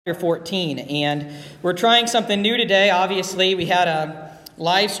Chapter 14, and we're trying something new today. Obviously, we had a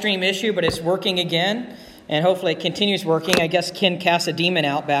live stream issue, but it's working again, and hopefully it continues working. I guess Ken cast a demon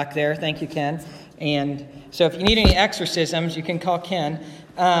out back there. Thank you, Ken. And so if you need any exorcisms, you can call Ken.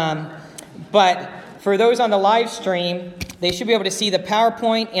 But for those on the live stream, they should be able to see the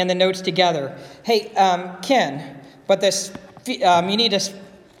PowerPoint and the notes together. Hey, Ken, but this you need to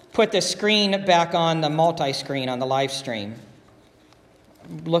put the screen back on the multi-screen on the live stream.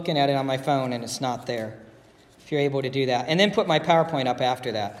 Looking at it on my phone and it's not there. If you're able to do that. And then put my PowerPoint up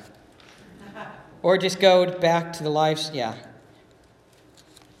after that. Or just go back to the live. Yeah.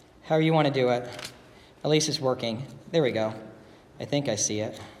 However you want to do it. At least it's working. There we go. I think I see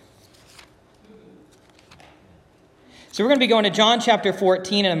it. So we're going to be going to John chapter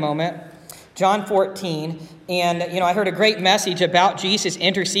 14 in a moment. John 14. And, I heard a great message about Jesus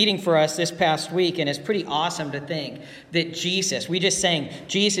interceding for us this past week, and it's pretty awesome to think that Jesus, we just sang,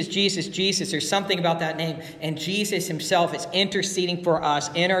 Jesus, Jesus, Jesus, there's something about that name, and Jesus himself is interceding for us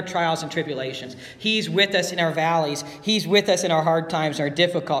in our trials and tribulations. He's with us in our valleys. He's with us in our hard times, our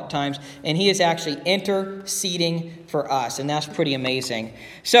difficult times, and he is actually interceding for us, and that's pretty amazing.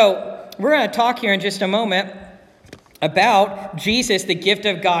 So we're going to talk here in just a moment about Jesus, the gift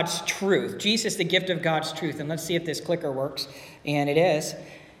of God's truth. Jesus, the gift of God's truth. And let's see if this clicker works. And it is.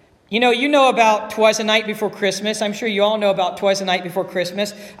 You know about 'Twas the Night Before Christmas. I'm sure you all know about 'Twas the Night Before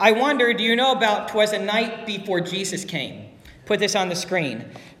Christmas. I wonder, do you know about 'Twas the Night Before Jesus Came? Put this on the screen.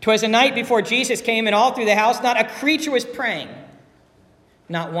 'Twas the night before Jesus came, and all through the house, not a creature was praying.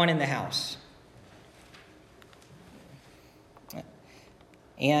 Not one in the house.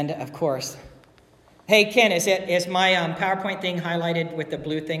 And, of course, hey, Ken, is my PowerPoint thing highlighted with the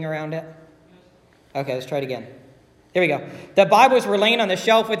blue thing around it? Okay, let's try it again. There we go. The Bibles were laying on the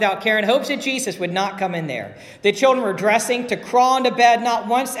shelf without care in hopes that Jesus would not come in there. The children were dressing to crawl into bed, not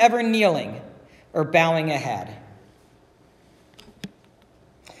once ever kneeling or bowing a head.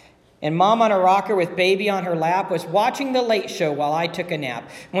 And Mom on a rocker with baby on her lap was watching the late show while I took a nap.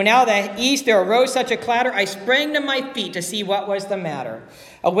 When out of the east there arose such a clatter, I sprang to my feet to see what was the matter.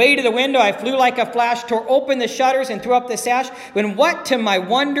 Away to the window I flew like a flash, tore open the shutters and threw up the sash, when what to my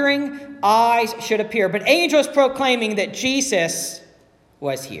wondering eyes should appear? But angels proclaiming that Jesus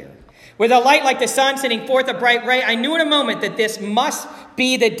was here. With a light like the sun sending forth a bright ray, I knew in a moment that this must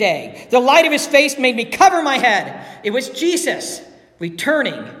be the day. The light of his face made me cover my head. It was Jesus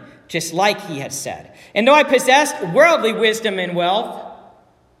returning, just like he had said. And though I possessed worldly wisdom and wealth,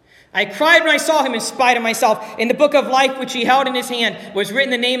 I cried when I saw him in spite of myself. In the book of life which he held in his hand was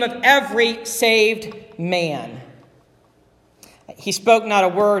written the name of every saved man. He spoke not a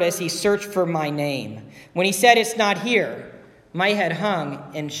word as he searched for my name. When he said, "It's not here," my head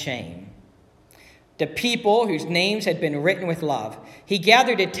hung in shame. The people whose names had been written with love, he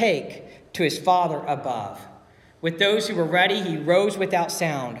gathered to take to his Father above. With those who were ready, he rose without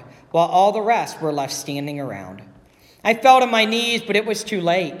sound, while all the rest were left standing around. I fell to my knees, but it was too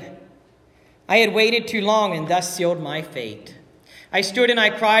late. I had waited too long and thus sealed my fate. I stood and I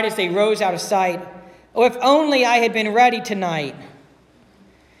cried as they rose out of sight. Oh, if only I had been ready tonight.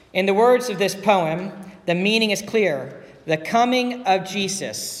 In the words of this poem, the meaning is clear. The coming of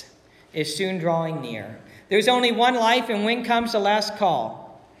Jesus is soon drawing near. There's only one life, and when comes the last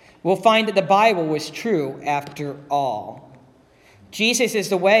call, we'll find that the Bible was true after all. Jesus is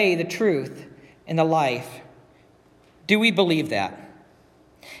the way, the truth, and the life. Do we believe that?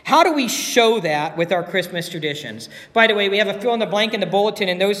 How do we show that with our Christmas traditions? By the way, we have a fill in the blank in the bulletin,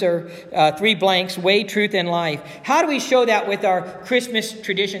 and those are 3 blanks, way, truth, and life. How do we show that with our Christmas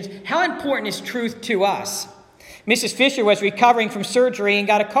traditions? How important is truth to us? Mrs. Fisher was recovering from surgery and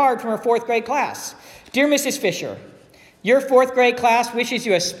got a card from her 4th grade class. Dear Mrs. Fisher, your 4th grade class wishes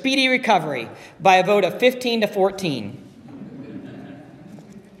you a speedy recovery by a vote of 15 to 14.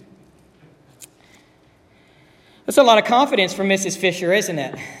 That's a lot of confidence from Mrs. Fisher, isn't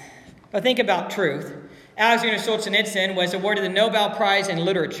it? But think about truth. Alexander Solzhenitsyn was awarded the Nobel Prize in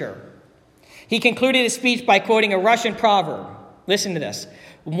Literature. He concluded his speech by quoting a Russian proverb. Listen to this.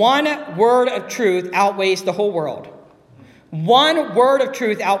 One word of truth outweighs the whole world. One word of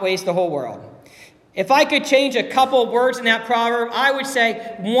truth outweighs the whole world. If I could change a couple of words in that proverb, I would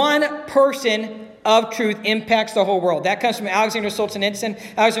say one person of truth impacts the whole world. That comes from Alexander Solzhenitsyn.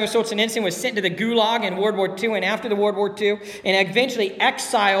 Alexander Solzhenitsyn was sent to the Gulag in World War II and after the World War II and eventually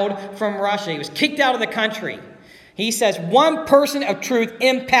exiled from Russia. He was kicked out of the country. He says one person of truth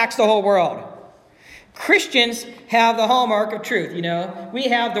impacts the whole world. Christians have the hallmark of truth. We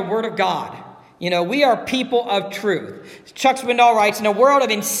have the Word of God. We are people of truth. Chuck Swindoll writes, in a world of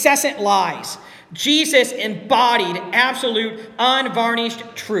incessant lies, Jesus embodied absolute, unvarnished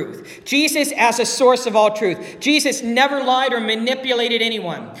truth. Jesus as a source of all truth. Jesus never lied or manipulated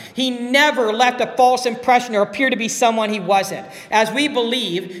anyone. He never left a false impression or appeared to be someone he wasn't. As we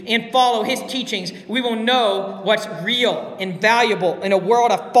believe and follow his teachings, we will know what's real and valuable in a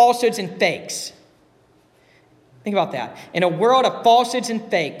world of falsehoods and fakes. Think about that. In a world of falsehoods and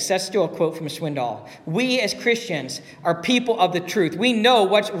fakes, that's still a quote from Swindoll. We as Christians are people of the truth. We know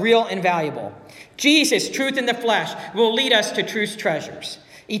what's real and valuable. Jesus, truth in the flesh, will lead us to truth's treasures.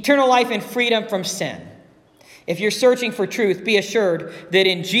 Eternal life and freedom from sin. If you're searching for truth, be assured that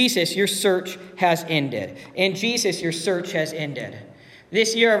in Jesus your search has ended. In Jesus your search has ended.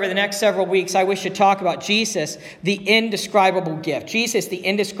 This year, over the next several weeks, I wish to talk about Jesus, the indescribable gift. Jesus, the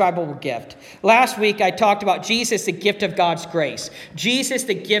indescribable gift. Last week, I talked about Jesus, the gift of God's grace. Jesus,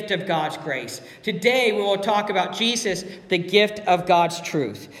 the gift of God's grace. Today, we will talk about Jesus, the gift of God's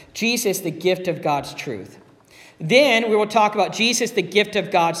truth. Jesus, the gift of God's truth. Then, we will talk about Jesus, the gift of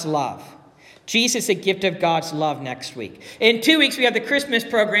God's love. Jesus, the gift of God's love next week. In 2 weeks, we have the Christmas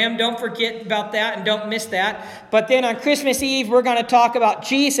program. Don't forget about that and don't miss that. But then on Christmas Eve, we're going to talk about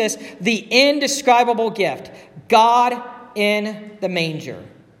Jesus, the indescribable gift. God in the manger.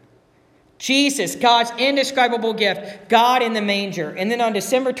 Jesus, God's indescribable gift. God in the manger. And then on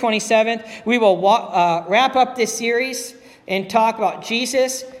December 27th, we will wrap up this series and talk about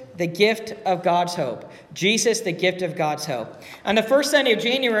Jesus, the gift of God's hope. Jesus, the gift of God's hope. On the first Sunday of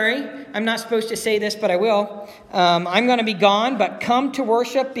January, I'm not supposed to say this, but I will. I'm going to be gone, but come to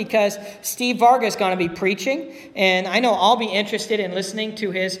worship because Steve Vargas is going to be preaching. And I know I'll be interested in listening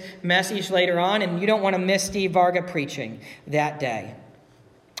to his message later on, and you don't want to miss Steve Vargas preaching that day.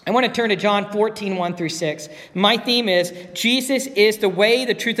 I want to turn to John 14, 1 through 6. My theme is, Jesus is the way,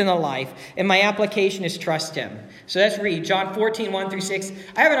 the truth, and the life. And my application is trust him. So let's read John 14, 1 through 6.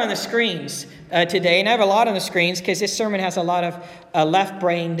 I have it on the screens today, and I have a lot on the screens because this sermon has a lot of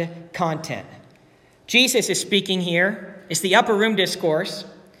left-brained content. Jesus is speaking here. It's the upper room discourse.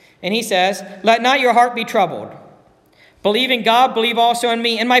 And he says, "Let not your heart be troubled. Believe in God, believe also in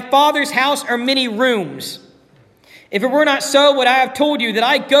me. In my Father's house are many rooms. If it were not so, would I have told you that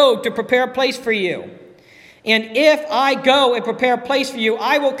I go to prepare a place for you? And if I go and prepare a place for you,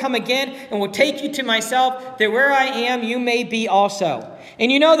 I will come again and will take you to myself, that where I am, you may be also.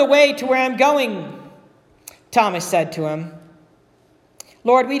 And you know the way to where I'm going." Thomas said to him,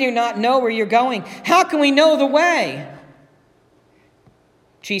 "Lord, we do not know where you're going. How can we know the way?"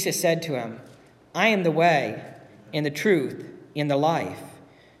 Jesus said to him, "I am the way and the truth and the life.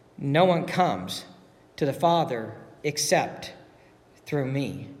 No one comes to the Father except through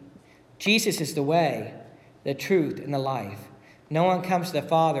me." Jesus is the way, the truth, and the life. No one comes to the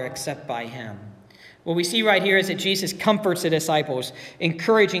Father except by him. What we see right here is that Jesus comforts the disciples,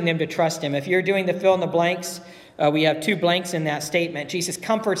 encouraging them to trust him. If you're doing the fill in the blanks, we have 2 blanks in that statement. Jesus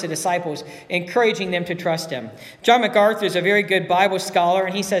comforts the disciples, encouraging them to trust him. John MacArthur is a very good Bible scholar,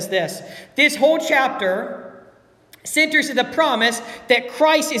 and he says this whole chapter centers in the promise that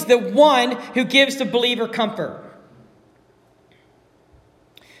Christ is the one who gives the believer comfort.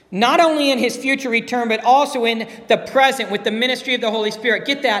 Not only in his future return, but also in the present with the ministry of the Holy Spirit.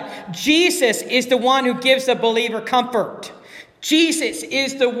 Get that? Jesus is the one who gives the believer comfort. Jesus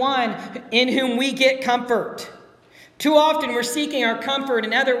is the one in whom we get comfort. Too often we're seeking our comfort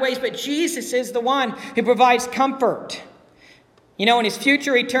in other ways, but Jesus is the one who provides comfort. You know, in his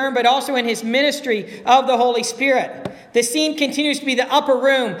future return, but also in his ministry of the Holy Spirit. The scene continues to be the upper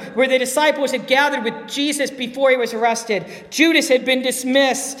room where the disciples had gathered with Jesus before he was arrested. Judas had been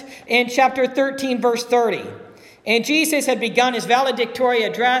dismissed in chapter 13, verse 30. And Jesus had begun his valedictory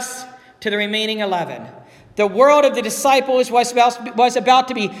address to the remaining 11. The world of the disciples was about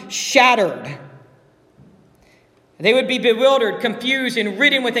to be shattered. They would be bewildered, confused, and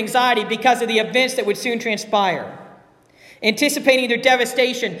ridden with anxiety because of the events that would soon transpire. Anticipating their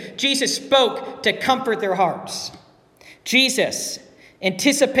devastation, Jesus spoke to comfort their hearts. Jesus,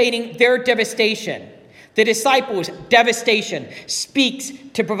 anticipating their devastation, the disciples' devastation, speaks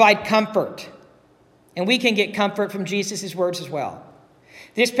to provide comfort. And we can get comfort from Jesus' words as well.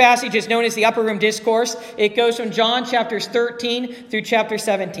 This passage is known as the Upper Room Discourse. It goes from John chapters 13 through chapter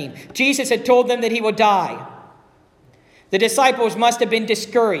 17. Jesus had told them that he would die. The disciples must have been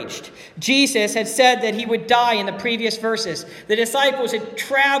discouraged. Jesus had said that he would die in the previous verses. The disciples had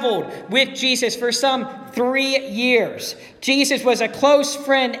traveled with Jesus for some 3 years. Jesus was a close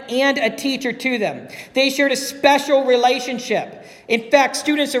friend and a teacher to them. They shared a special relationship. In fact,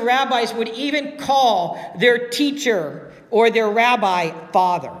 students of rabbis would even call their teacher or their rabbi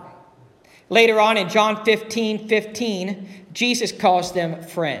father. Later on in John 15:15, Jesus calls them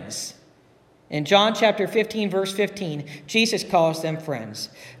friends. In John chapter 15, verse 15, Jesus calls them friends.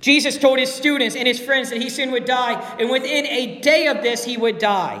 Jesus told his students and his friends that he soon would die, and within a day of this, he would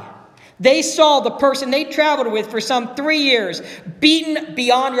die. They saw the person they traveled with for some 3 years beaten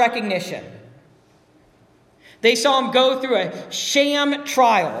beyond recognition. They saw him go through a sham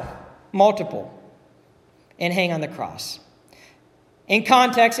trial, multiple, and hang on the cross. In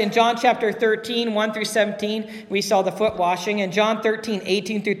context, in John chapter 13, 1 through 17, we saw the foot washing. In John 13,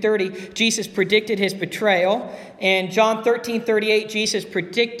 18 through 30, Jesus predicted his betrayal. In John 13, 38, Jesus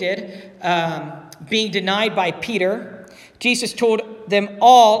predicted being denied by Peter. Jesus told them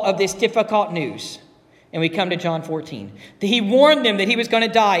all of this difficult news. And we come to John 14. He warned them that he was going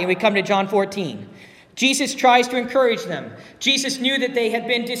to die, and we come to John 14. Jesus tries to encourage them. Jesus knew that they had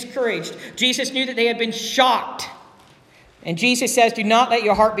been discouraged. Jesus knew that they had been shocked. And Jesus says, do not let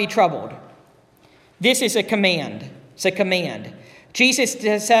your heart be troubled. This is a command. It's a command. Jesus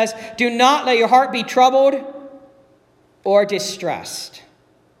says, do not let your heart be troubled or distressed.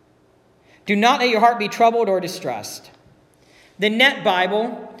 Do not let your heart be troubled or distressed. The Net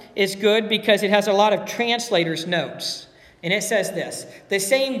Bible is good because it has a lot of translators' notes. And it says this, the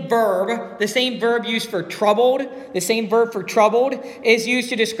same verb used for troubled, is used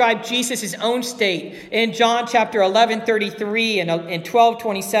to describe Jesus' own state in John chapter 11:33 and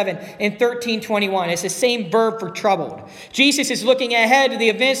 12:27 and 13:21. It's the same verb for troubled. Jesus is looking ahead to the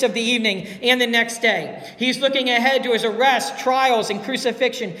events of the evening and the next day. He's looking ahead to his arrest, trials, and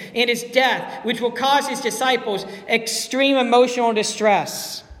crucifixion and his death, which will cause his disciples extreme emotional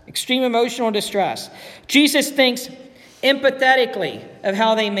distress. Jesus thinks empathetically of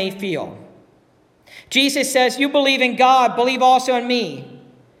how they may feel. Jesus says, you believe in God, believe also in me.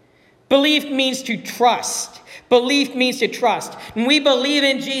 Belief means to trust. Belief means to trust. When we believe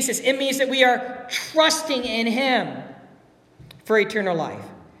in Jesus, it means that we are trusting in him for eternal life.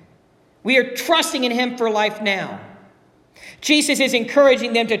 We are trusting in him for life now. Jesus is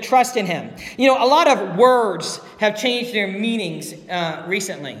encouraging them to trust in him. You know, a lot of words have changed their meanings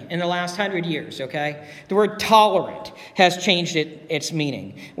recently in the last 100 years, okay? The word tolerant has changed its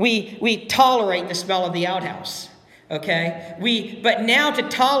meaning. We tolerate the smell of the outhouse, okay? But now to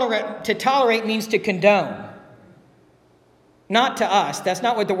tolerate means to condone. Not to us. That's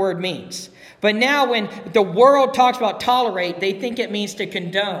not what the word means. But now when the world talks about tolerate, they think it means to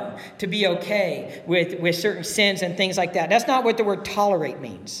condone, to be okay with certain sins and things like that. That's not what the word tolerate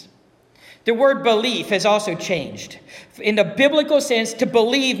means. The word belief has also changed. In the biblical sense, to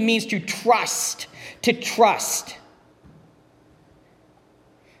believe means to trust. To trust.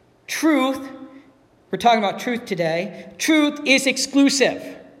 Truth, we're talking about truth today. Truth is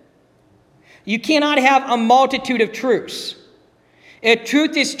exclusive. You cannot have a multitude of truths. If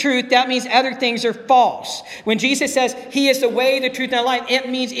truth is truth, that means other things are false. When Jesus says he is the way, the truth, and the life, it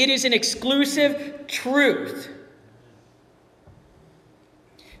means it is an exclusive truth.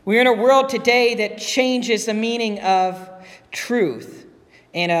 We're in a world today that changes the meaning of truth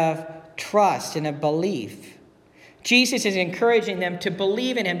and of trust and of belief. Jesus is encouraging them to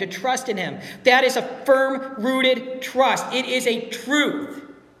believe in him, to trust in him. That is a firm-rooted trust. It is a truth.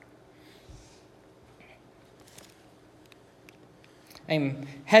 I'm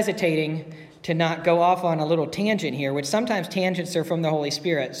hesitating to not go off on a little tangent here, which sometimes tangents are from the Holy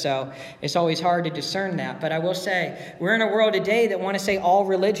Spirit, so it's always hard to discern that. But I will say, we're in a world today that want to say all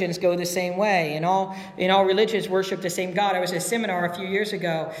religions go the same way, and all religions worship the same God. I was at a seminar a few years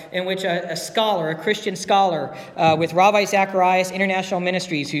ago in which a Christian scholar with Ravi Zacharias International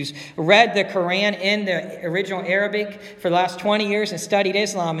Ministries, who's read the Quran in the original Arabic for the last 20 years and studied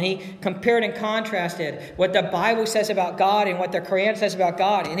Islam, and he compared and contrasted what the Bible says about God and what the Quran says about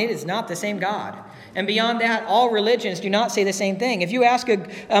God, and it is not the same God. And beyond that, all religions do not say the same thing. If you ask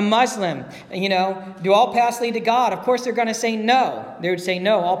a Muslim, do all paths lead to God? Of course they're going to say no. They would say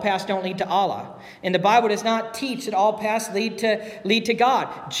no, all paths don't lead to Allah. And the Bible does not teach that all paths lead to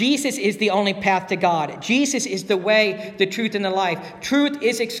God. Jesus is the only path to God. Jesus is the way, the truth, and the life. Truth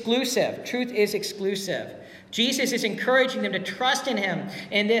is exclusive. Truth is exclusive. Jesus is encouraging them to trust in him.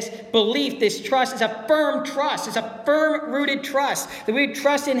 And this belief, this trust is a firm trust. It's a firm-rooted trust that we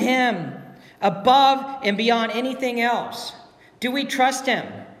trust in him above and beyond anything else. Do we trust him?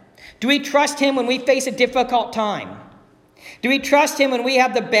 Do we trust him when we face a difficult time? Do we trust him when we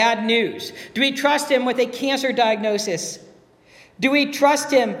have the bad news? Do we trust him with a cancer diagnosis? Do we trust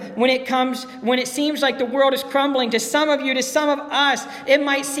him when it seems like the world is crumbling? To some of you, to some of us, it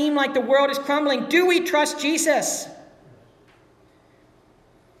might seem like the world is crumbling. Do we trust Jesus?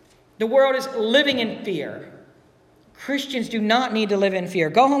 The world is living in fear. Christians do not need to live in fear.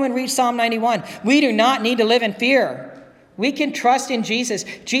 Go home and read Psalm 91. We do not need to live in fear. We can trust in Jesus.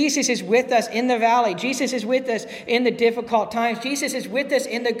 Jesus is with us in the valley. Jesus is with us in the difficult times. Jesus is with us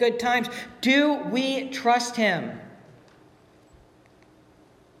in the good times. Do we trust him?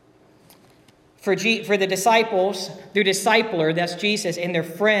 For the disciples, their discipler, that's Jesus, and their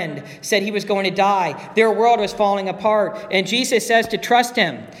friend said he was going to die. Their world was falling apart. And Jesus says to trust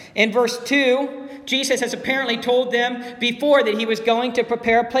him. In verse 2, Jesus has apparently told them before that he was going to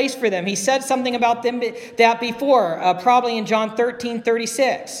prepare a place for them. He said something about them that before, probably in John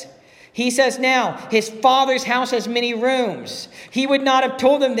 13:36. He says now, his Father's house has many rooms. He would not have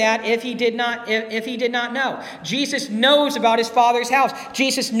told them that if he did not know. Jesus knows about his Father's house.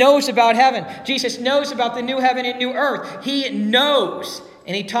 Jesus knows about heaven. Jesus knows about the new heaven and new earth. He knows,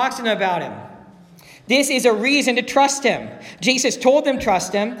 and he talks to them about him. This is a reason to trust him. Jesus told them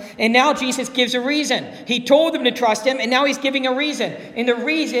trust him, and now Jesus gives a reason. He told them to trust him, and now he's giving a reason. And the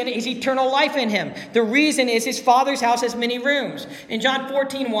reason is eternal life in him. The reason is his Father's house has many rooms. In John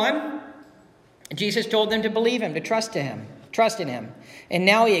 14:1, Jesus told them to believe him, to trust in him. And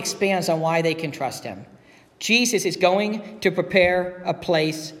now he expands on why they can trust him. Jesus is going to prepare a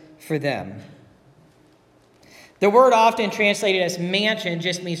place for them. The word often translated as mansion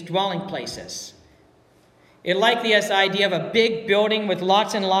just means dwelling places. It likely has the idea of a big building with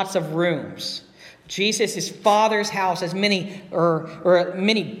lots and lots of rooms. Jesus' Father's house has many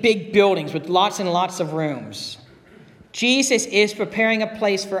big buildings with lots and lots of rooms. Jesus is preparing a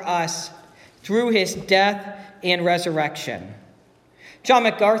place for us through his death and resurrection. John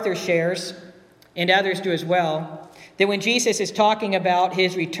MacArthur shares, and others do as well, that when Jesus is talking about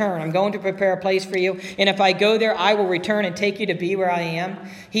his return, I'm going to prepare a place for you, and if I go there, I will return and take you to be where I am.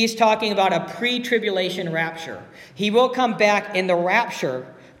 He's talking about a pre-tribulation rapture. He will come back in the rapture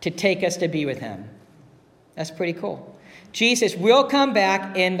to take us to be with him. That's pretty cool. Jesus will come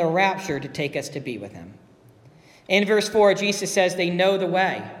back in the rapture to take us to be with him. In verse 4, Jesus says they know the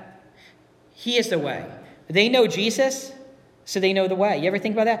way. He is the way. They know Jesus, so they know the way. You ever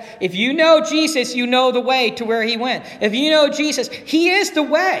think about that? If you know Jesus, you know the way to where he went. If you know Jesus, he is the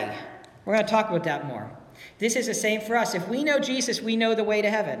way. We're going to talk about that more. This is the same for us. If we know Jesus, we know the way to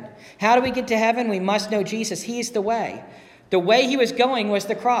heaven. How do we get to heaven? We must know Jesus. He's the way. The way he was going was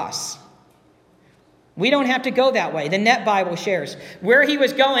the cross. We don't have to go that way. The Net Bible shares. Where he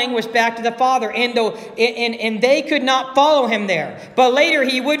was going was back to the Father, and they could not follow him there. But later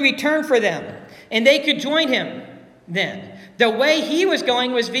he would return for them, and they could join him then. The way he was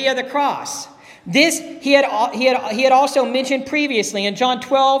going was via the cross. This he had also mentioned previously. In John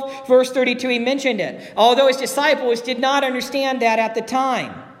 12, verse 32, he mentioned it. Although his disciples did not understand that at the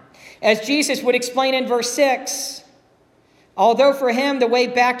time. As Jesus would explain in verse 6, although for him the way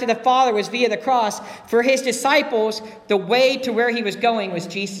back to the Father was via the cross, for his disciples the way to where he was going was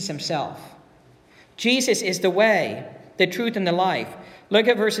Jesus himself. Jesus is the way, the truth, and the life. Look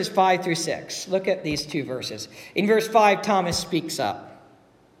at verses 5 through 6. Look at these two verses. In verse 5, Thomas speaks up.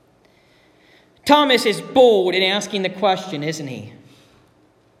 Thomas is bold in asking the question, isn't he?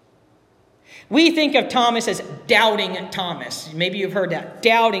 We think of Thomas as doubting Thomas. Maybe you've heard that,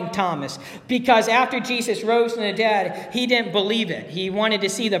 doubting Thomas. Because after Jesus rose from the dead, he didn't believe it. He wanted to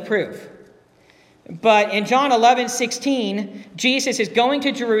see the proof. But in John 11:16, Jesus is going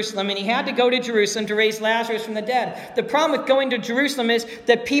to Jerusalem, and he had to go to Jerusalem to raise Lazarus from the dead. The problem with going to Jerusalem is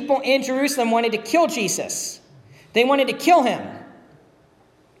that people in Jerusalem wanted to kill Jesus. They wanted to kill him.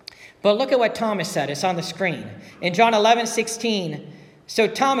 But look at what Thomas said. It's on the screen. In John 11:16, so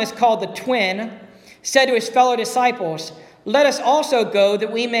Thomas, called the twin, said to his fellow disciples, "Let us also go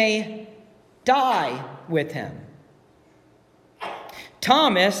that we may die with him."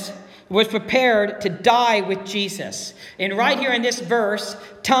 Thomas was prepared to die with Jesus. And right here in this verse,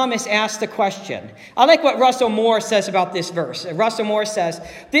 Thomas asked the question. I like what Russell Moore says about this verse. Russell Moore says,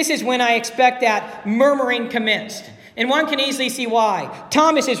 "This is when I expect that murmuring commenced." And one can easily see why.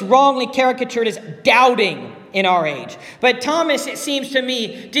 Thomas is wrongly caricatured as doubting in our age. But Thomas, it seems to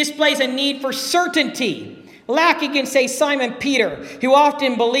me, displays a need for certainty, lacking in, say, Simon Peter, who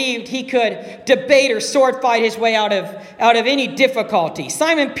often believed he could debate or sword fight his way out of any difficulty.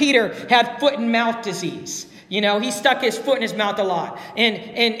 Simon Peter had foot and mouth disease. He stuck his foot in his mouth a lot.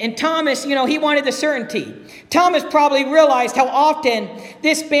 And Thomas, he wanted the certainty. Thomas probably realized how often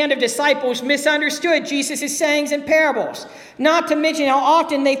this band of disciples misunderstood Jesus' sayings and parables. Not to mention how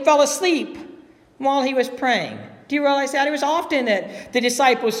often they fell asleep while he was praying. Do you realize that? It was often that the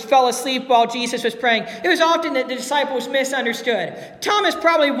disciples fell asleep while Jesus was praying. It was often that the disciples misunderstood. Thomas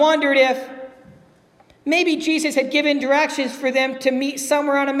probably wondered if maybe Jesus had given directions for them to meet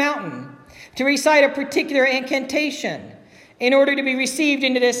somewhere on a mountain, to recite a particular incantation in order to be received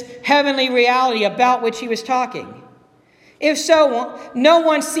into this heavenly reality about which he was talking. If so, no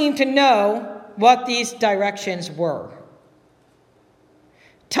one seemed to know what these directions were.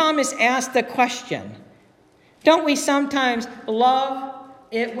 Thomas asked the question. Don't we sometimes love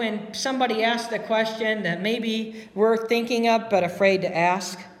it when somebody asks the question that maybe we're thinking of but afraid to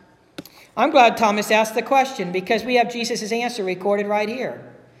ask? I'm glad Thomas asked the question because we have Jesus' answer recorded right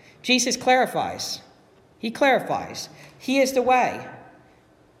here. Jesus clarifies. He clarifies. He is the way.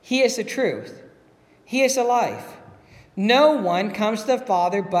 He is the truth. He is the life. No one comes to the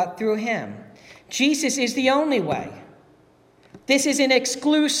Father but through him. Jesus is the only way. This is an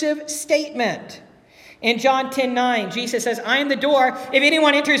exclusive statement. In John 10:9, Jesus says, I am the door. If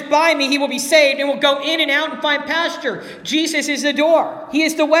anyone enters by me, he will be saved and will go in and out and find pasture. Jesus is the door. He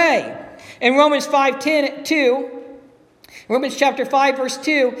is the way. In Romans 5:2, Romans chapter 5, verse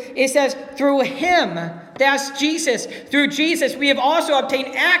 2, it says, through him, that's Jesus, through Jesus, we have also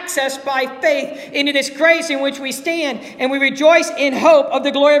obtained access by faith into this grace in which we stand, and we rejoice in hope of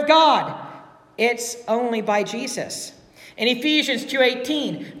the glory of God. It's only by Jesus. In Ephesians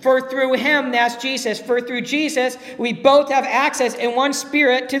 2:18, for through him, that's Jesus, for through Jesus, we both have access in one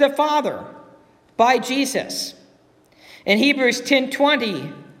spirit to the Father, by Jesus. In Hebrews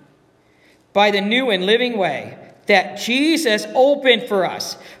 10:20, by the new and living way that Jesus opened for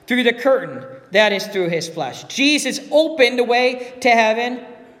us through the curtain, that is through his flesh. Jesus opened the way to heaven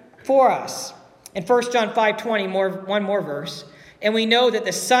for us. In 1 John 5:20, one more verse, and we know that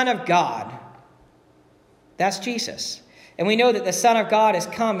the Son of God, that's Jesus, and we know that the Son of God has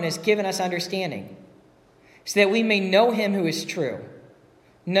come and has given us understanding so that we may know him who is true.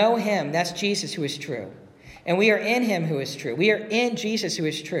 Know him, that's Jesus who is true. And we are in him who is true. We are in Jesus who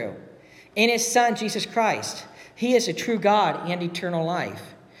is true. In his Son, Jesus Christ. He is a true God and eternal life.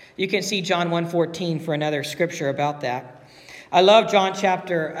 You can see John 1:14 for another scripture about that. I love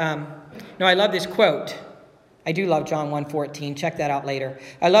I love this quote. I do love John 1:14. Check that out later.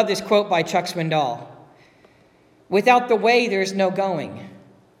 I love this quote by Chuck Swindoll. Without the way, there's no going.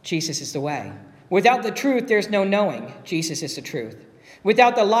 Jesus is the way. Without the truth, there's no knowing. Jesus is the truth.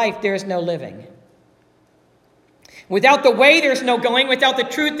 Without the life, there is no living. Without the way, there's no going. Without the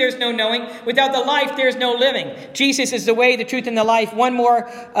truth, there's no knowing. Without the life, there's no living. Jesus is the way, the truth, and the life. One more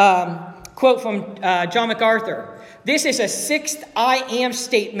quote from John MacArthur. This is a sixth I am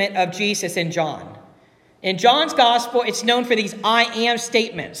statement of Jesus in John. In John's gospel, it's known for these I am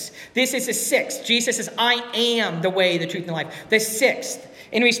statements. This is the sixth. Jesus says, I am the way, the truth, and the life. The sixth.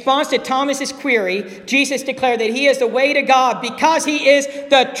 In response to Thomas's query, Jesus declared that he is the way to God because he is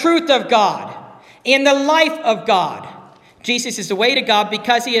the truth of God and the life of God. Jesus is the way to God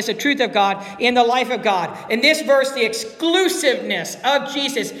because he is the truth of God and the life of God. In this verse, the exclusiveness of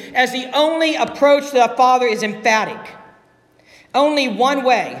Jesus as the only approach to the Father is emphatic. Only one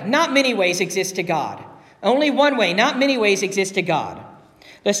way, not many ways, exist to God. Only one way, not many ways, exist to God.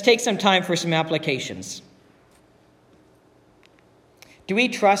 Let's take some time for some applications. Do we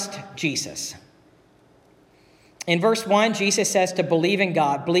trust Jesus? In verse 1, Jesus says to believe in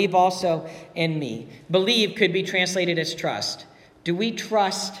God. Believe also in me. Believe could be translated as trust. Do we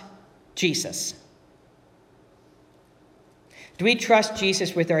trust Jesus? Do we trust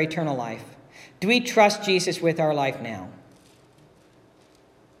Jesus with our eternal life? Do we trust Jesus with our life now?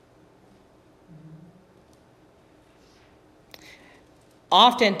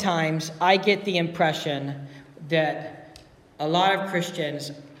 Oftentimes, I get the impression that a lot of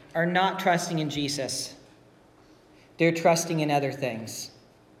Christians are not trusting in Jesus. They're trusting in other things.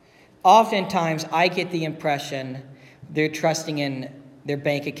 Oftentimes, I get the impression they're trusting in their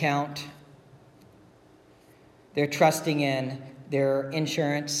bank account. They're trusting in their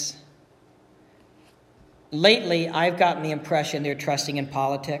insurance. Lately, I've gotten the impression they're trusting in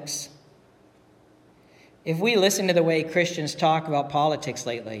politics. If we listen to the way Christians talk about politics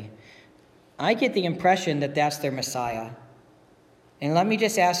lately, I get the impression that that's their Messiah. And let me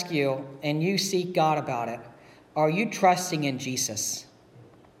just ask you, and you seek God about it, are you trusting in Jesus?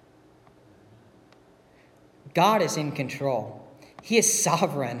 God is in control. He is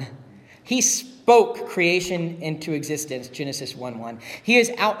sovereign. He spoke creation into existence, Genesis 1:1. He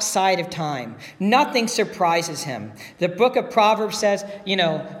is outside of time. Nothing surprises him. The book of Proverbs says,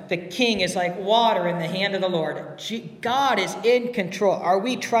 the king is like water in the hand of the Lord. God is in control. Are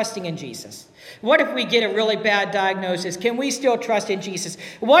we trusting in Jesus? What if we get a really bad diagnosis? Can we still trust in Jesus?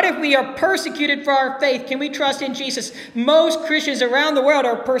 What if we are persecuted for our faith? Can we trust in Jesus? Most Christians around the world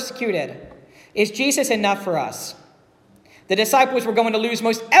are persecuted. Is Jesus enough for us? The disciples were going to lose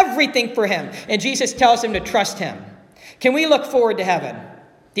most everything for him, and Jesus tells them to trust him. Can we look forward to heaven?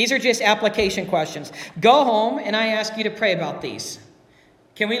 These are just application questions. Go home, and I ask you to pray about these.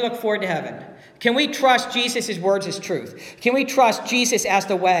 Can we look forward to heaven? Can we trust Jesus' words as truth? Can we trust Jesus as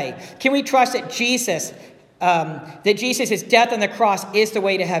the way? Can we trust that Jesus' death on the cross is the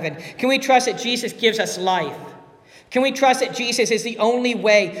way to heaven? Can we trust that Jesus gives us life? Can we trust that Jesus is the only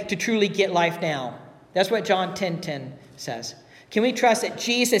way to truly get life now? That's what John 10:10 says. Can we trust that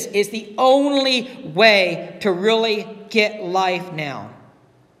Jesus is the only way to really get life now?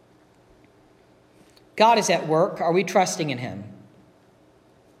 God is at work. Are we trusting in him?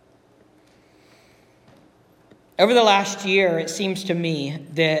 Over the last year, it seems to me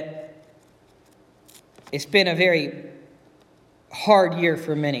that it's been a very hard year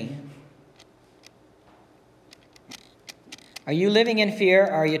for many. Are you living in fear,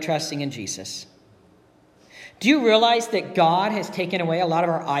 or are you trusting in Jesus? Do you realize that God has taken away a lot of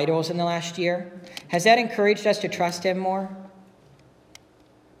our idols in the last year? Has that encouraged us to trust him more?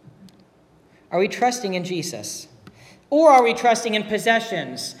 Are we trusting in Jesus? Or are we trusting in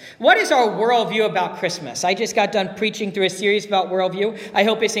possessions? What is our worldview about Christmas? I just got done preaching through a series about worldview. I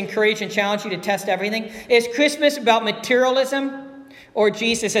hope it's encouraged and challenged you to test everything. Is Christmas about materialism, or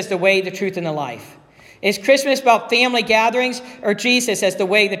Jesus as the way, the truth, and the life? Is Christmas about family gatherings, or Jesus as the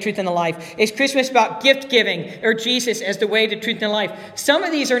way, the truth, and the life? Is Christmas about gift giving, or Jesus as the way, the truth, and the life? Some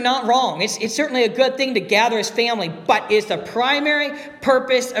of these are not wrong. It's certainly a good thing to gather as family, but is the primary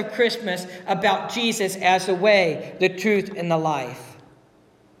purpose of Christmas about Jesus as the way, the truth, and the life?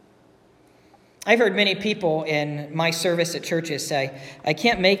 I've heard many people in my service at churches say, I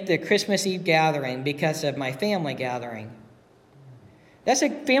can't make the Christmas Eve gathering because of my family gathering.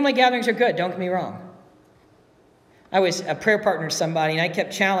 Family gatherings are good, don't get me wrong. I was a prayer partner to somebody, and I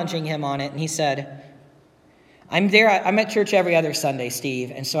kept challenging him on it, and he said, I'm at church every other Sunday,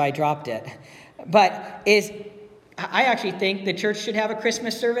 Steve, and so I dropped it. But I actually think the church should have a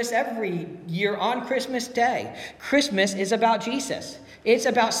Christmas service every year on Christmas Day. Christmas is about Jesus. It's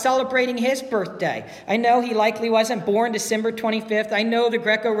about celebrating his birthday. I know he likely wasn't born December 25th. I know the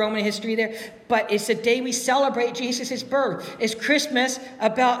Greco-Roman history there, but it's the day we celebrate Jesus' birth. Is Christmas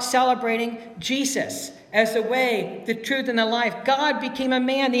about celebrating Jesus as the way, the truth, and the life? God became a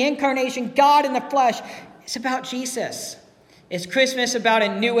man, the incarnation, God in the flesh. It's about Jesus. Is Christmas about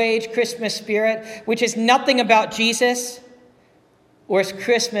a New Age Christmas spirit, which is nothing about Jesus? Or is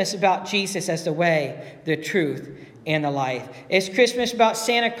Christmas about Jesus as the way, the truth, and the life? Is Christmas about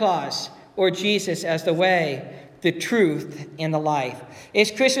Santa Claus, or Jesus as the way, the truth, and the life? Is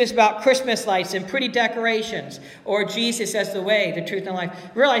Christmas about Christmas lights and pretty decorations, or Jesus as the way, the truth, and the life?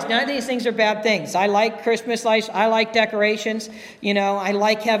 Realize none of these things are bad things. I like Christmas lights. I like decorations. I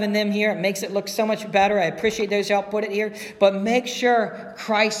like having them here. It makes it look so much better. I appreciate those who help put it here. But make sure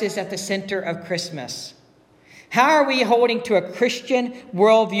Christ is at the center of Christmas. How are we holding to a Christian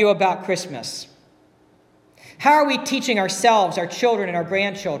worldview about Christmas? How are we teaching ourselves, our children, and our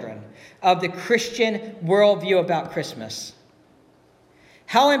grandchildren of the Christian worldview about Christmas?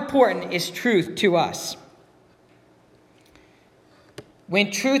 How important is truth to us?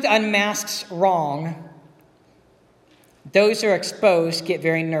 When truth unmasks wrong, those who are exposed get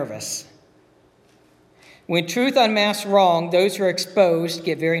very nervous. When truth unmasks wrong, those who are exposed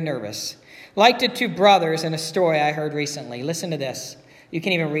get very nervous. Like the two brothers in a story I heard recently. Listen to this. You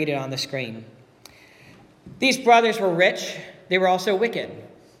can even read it on the screen. These brothers were rich. They were also wicked.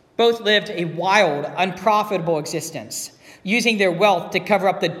 Both lived a wild, unprofitable existence, using their wealth to cover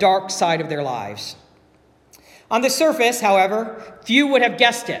up the dark side of their lives. On the surface, however, few would have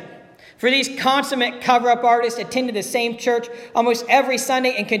guessed it. For these consummate cover-up artists attended the same church almost every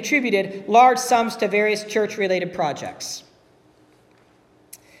Sunday and contributed large sums to various church-related projects.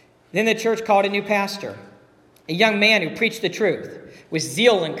 Then the church called a new pastor, a young man who preached the truth with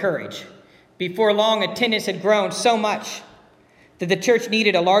zeal and courage. Before long, attendance had grown so much that the church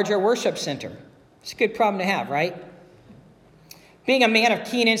needed a larger worship center. It's a good problem to have, right? Being a man of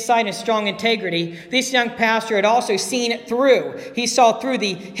keen insight and strong integrity, this young pastor had also seen it through. He saw through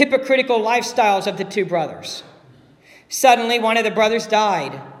the hypocritical lifestyles of the two brothers. Suddenly, one of the brothers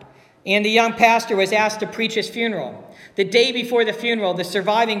died, and the young pastor was asked to preach his funeral. The day before the funeral, the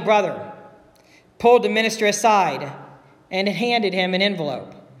surviving brother pulled the minister aside and handed him an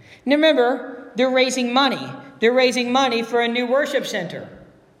envelope. Now remember, they're raising money. They're raising money for a new worship center.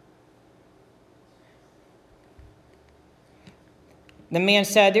 The man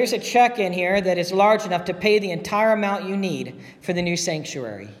said, "There's a check in here that is large enough to pay the entire amount you need for the new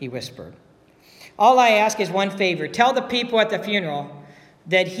sanctuary," he whispered. "All I ask is one favor. Tell the people at the funeral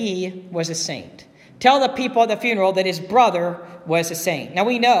that he was a saint. Tell the people at the funeral that his brother was a saint." Now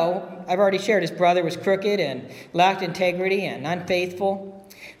we know, I've already shared, his brother was crooked and lacked integrity and unfaithful.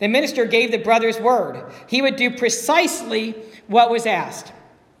 The minister gave the brother's word. He would do precisely what was asked.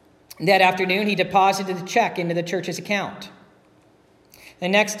 That afternoon, he deposited the check into the church's account. The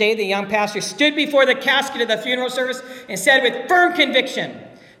next day, the young pastor stood before the casket of the funeral service and said with firm conviction,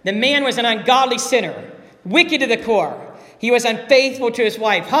 the man was an ungodly sinner, wicked to the core. He was unfaithful to his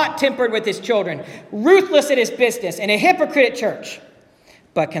wife, hot-tempered with his children, ruthless at his business, and a hypocrite at church.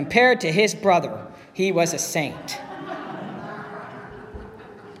 But compared to his brother, he was a saint.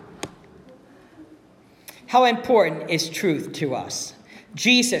 How important is truth to us?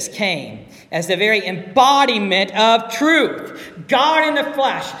 Jesus came as the very embodiment of truth. God in the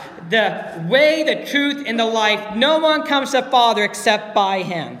flesh, the way, the truth, and the life. No one comes to the Father except by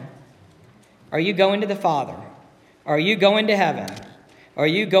him. Are you going to the Father? Are you going to heaven? Are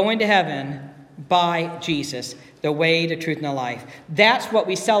you going to heaven by Jesus, the way, the truth, and the life? That's what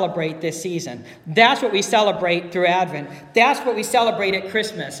we celebrate this season. That's what we celebrate through Advent. That's what we celebrate at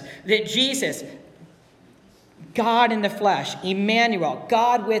Christmas. That Jesus, God in the flesh, Emmanuel,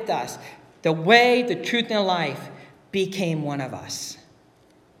 God with us, the way, the truth, and the life, became one of us.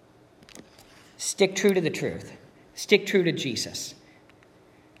 Stick true to the truth. Stick true to Jesus.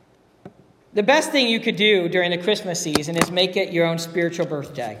 The best thing you could do during the Christmas season is make it your own spiritual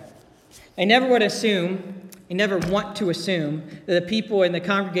birthday. I never want to assume that the people in the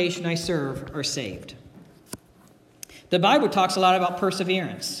congregation I serve are saved. The Bible talks a lot about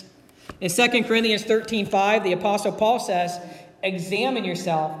perseverance. In 2 Corinthians 13:5, the Apostle Paul says, examine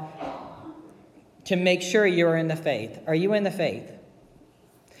yourself to make sure you're in the faith. Are you in the faith?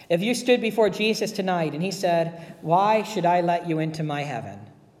 If you stood before Jesus tonight and he said, why should I let you into my heaven?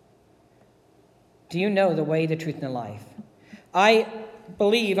 Do you know the way, the truth, and the life? I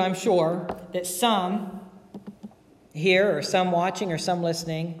believe, I'm sure, that some here, or some watching, or some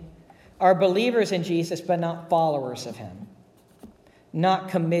listening, are believers in Jesus, but not followers of him. Not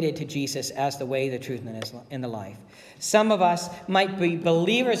committed to Jesus as the way, the truth, and the life. Some of us might be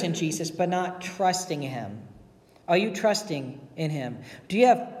believers in Jesus, but not trusting him. Are you trusting in him? Do you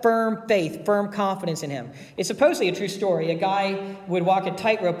have firm faith, firm confidence in him? It's supposedly a true story. A guy would walk a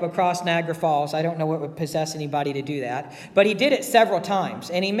tightrope across Niagara Falls. I don't know what would possess anybody to do that. But he did it several times,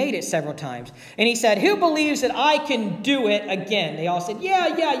 and he made it several times. And he said, who believes that I can do it again? They all said,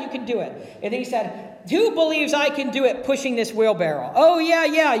 yeah, you can do it. And then he said, who believes I can do it pushing this wheelbarrow? Oh,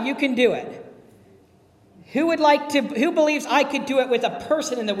 yeah, you can do it. Who believes I could do it with a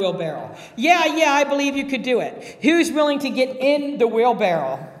person in the wheelbarrow? Yeah, I believe you could do it. Who's willing to get in the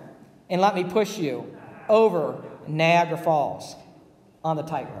wheelbarrow and let me push you over Niagara Falls on the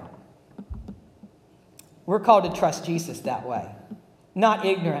tightrope? We're called to trust Jesus that way. Not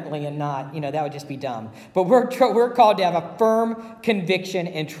ignorantly and not, that would just be dumb. But we're called to have a firm conviction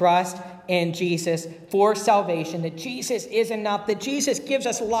and trust in Jesus for salvation, that Jesus is enough, that Jesus gives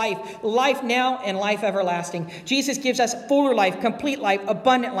us life now and life everlasting. Jesus gives us fuller life, complete life,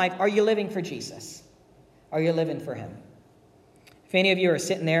 abundant life. Are you living for Jesus? Are you living for him? If any of you are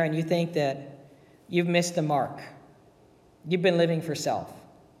sitting there and you think that you've missed the mark, you've been living for self,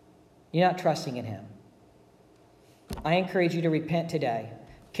 you're not trusting in him, I encourage you to repent today.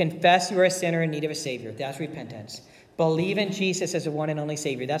 Confess you are a sinner in need of a Savior. That's repentance. Believe in Jesus as the one and only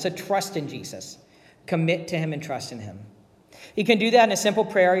Savior. That's a trust in Jesus. Commit to him and trust in him. You can do that in a simple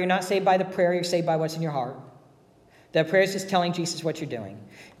prayer. You're not saved by the prayer. You're saved by what's in your heart. That prayer is just telling Jesus what you're doing.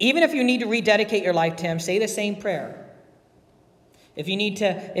 Even if you need to rededicate your life to him, say the same prayer. If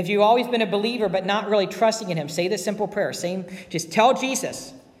you've always been a believer but not really trusting in him, say the simple prayer. Just tell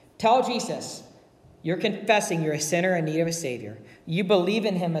Jesus. You're confessing you're a sinner in need of a Savior. You believe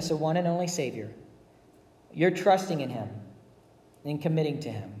in him as the one and only Savior. You're trusting in him and committing to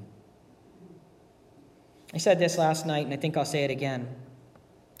him. I said this last night, and I think I'll say it again.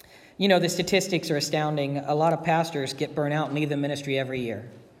 The statistics are astounding. A lot of pastors get burnt out and leave the ministry every year.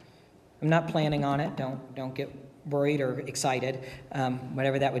 I'm not planning on it. Don't get worried or excited,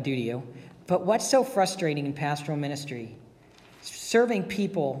 whatever that would do to you. But what's so frustrating in pastoral ministry? Serving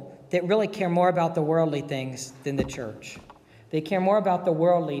people that really care more about the worldly things than the church. They care more about the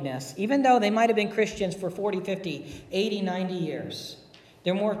worldliness, even though they might have been Christians for 40, 50, 80, 90 years.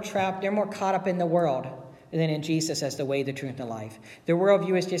 They're more trapped, they're more caught up in the world than in Jesus as the way, the truth, and the life. Their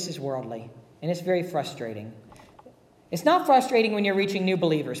worldview is just as worldly, and it's very frustrating. It's not frustrating when you're reaching new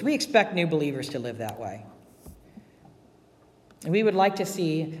believers. We expect new believers to live that way. And we would like to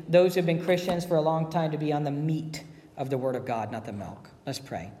see those who have been Christians for a long time to be on the meat of the Word of God, not the milk. Let's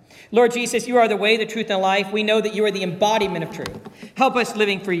pray. Lord Jesus, you are the way, the truth, and the life. We know that you are the embodiment of truth. Help us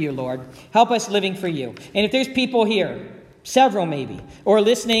living for you, Lord. Help us living for you. And if there's people here several maybe, or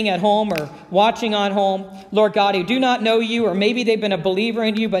listening at home or watching on home, Lord God, who do not know you, or maybe they've been a believer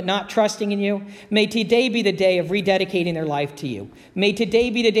in you but not trusting in you. May today be the day of rededicating their life to you. May today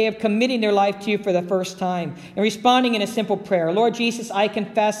be the day of committing their life to you for the first time and responding in a simple prayer. Lord Jesus, I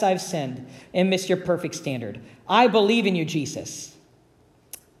confess I've sinned and missed your perfect standard. I believe in you, Jesus.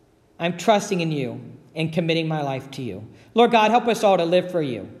 I'm trusting in you and committing my life to you. Lord God, help us all to live for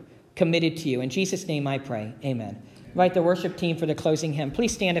you, committed to you. In Jesus' name I pray. Amen. Invite the worship team for the closing hymn.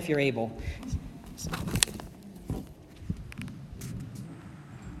 Please stand if you're able.